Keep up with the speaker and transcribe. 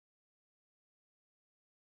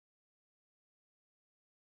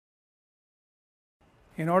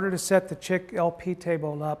In order to set the Chick LP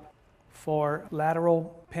table up for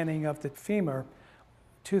lateral pinning of the femur,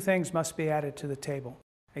 two things must be added to the table.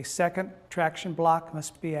 A second traction block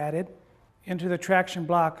must be added. Into the traction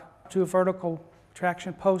block, two vertical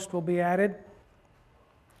traction posts will be added.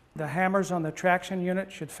 The hammers on the traction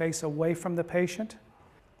unit should face away from the patient,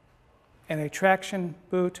 and a traction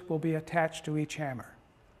boot will be attached to each hammer.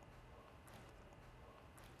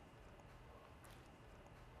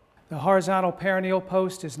 The horizontal perineal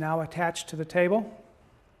post is now attached to the table.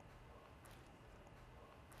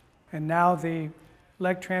 And now the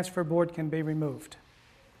leg transfer board can be removed.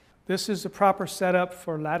 This is the proper setup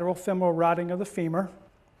for lateral femoral routing of the femur.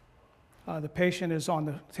 The patient is on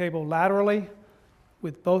the table laterally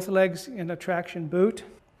with both legs in a traction boot,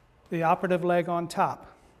 the operative leg on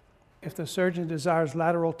top. If the surgeon desires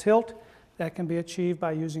lateral tilt, that can be achieved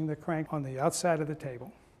by using the crank on the outside of the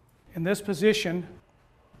table. In this position,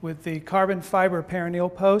 with the carbon fiber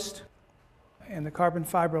perineal post and the carbon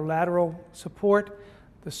fiber lateral support,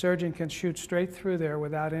 the surgeon can shoot straight through there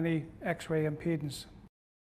without any X-ray impedance